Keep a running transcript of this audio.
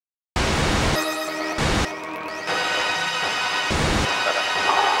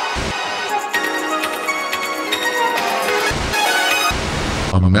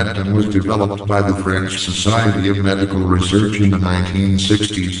Amineptine was developed by the French Society of Medical Research in the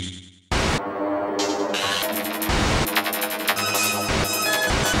 1960s.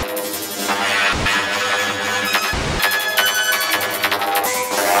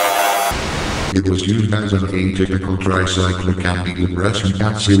 It was used as an atypical tricyclic antidepressant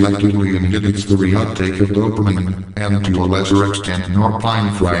that selectively inhibits the reuptake of dopamine, and to a lesser extent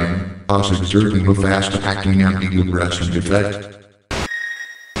norepinephrine, thus exerting a fast-acting antidepressant effect.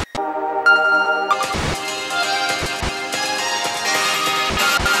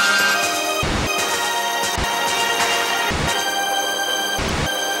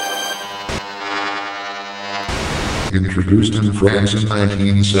 Introduced in France in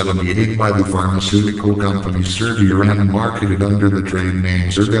 1978 by the pharmaceutical company Servier and marketed under the trade name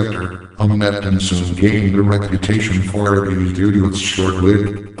Zergepter, Amineptine soon gained a reputation for abuse due to its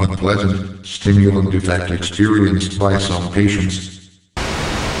short-lived, unpleasant, stimulant effect experienced by some patients.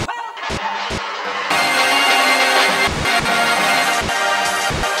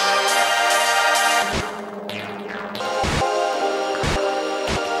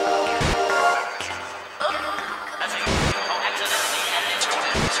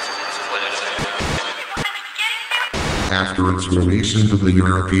 After its release into the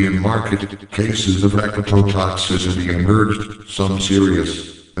European market, cases of hepatotoxicity emerged, some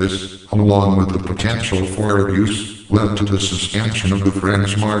serious. This, along with the potential for abuse, led to the suspension of the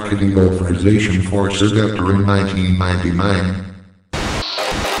French marketing authorization for Zergepter in 1999.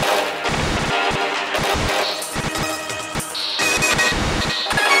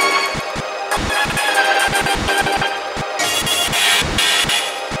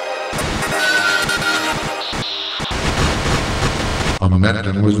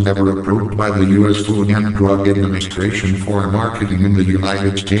 Amineptine was never approved by the U.S. Food and Drug Administration for marketing in the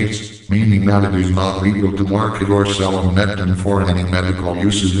United States, meaning that it is not legal to market or sell Amineptine for any medical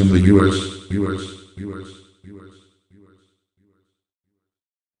uses in the U.S.